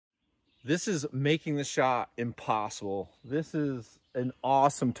This is making the shot impossible. This is an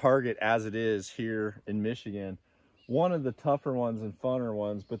awesome target as it is here in Michigan. One of the tougher ones and funner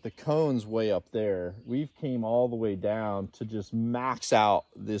ones, but the cone's way up there. We've came all the way down to just max out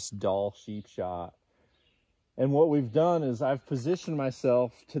this Dall sheep shot. And what we've done is I've positioned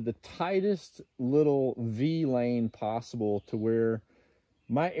myself to the tightest little V lane possible, to where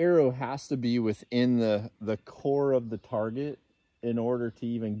my arrow has to be within the core of the target in order to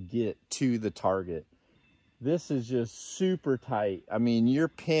even get to the target. This is just super tight. I mean, your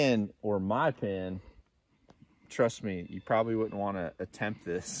pin or my pin, trust me, you probably wouldn't want to attempt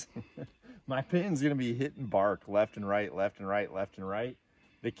this. My pin's gonna be hitting bark left and right, left and right, left and right.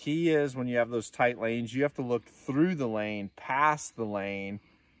 The key is, when you have those tight lanes, you have to look through the lane, past the lane,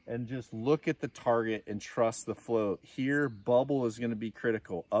 and just look at the target and trust the float. Here, bubble is gonna be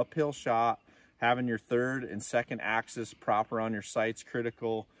critical. Uphill shot, having your third and second axis proper on your sights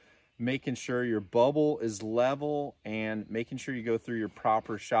critical, making sure your bubble is level, and making sure you go through your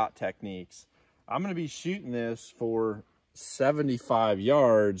proper shot techniques. I'm gonna be shooting this for 75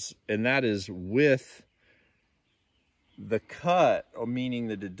 yards, and that is with the cut, or meaning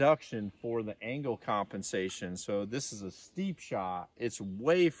the deduction for the angle compensation. So this is a steep shot. It's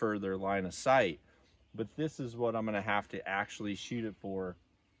way further line of sight, but this is what I'm gonna have to actually shoot it for.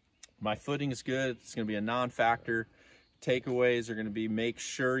 My footing is good. It's going to be a non-factor. Takeaways are going to be, make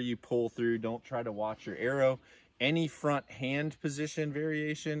sure you pull through. Don't try to watch your arrow. Any front hand position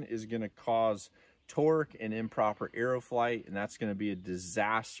variation is going to cause torque and improper arrow flight, and that's going to be a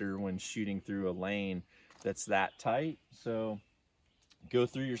disaster when shooting through a lane that's that tight. So go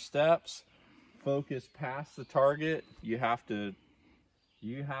through your steps, focus past the target. You have to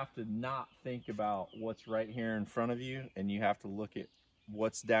not think about what's right here in front of you, and you have to look at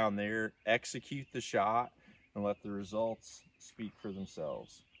what's down there, execute the shot, and let the results speak for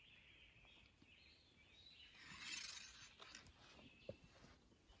themselves.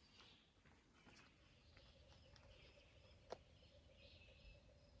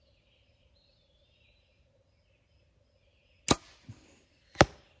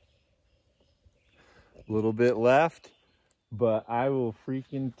 A little bit left, but I will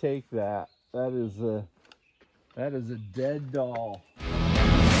freaking take that. That is a dead Dall.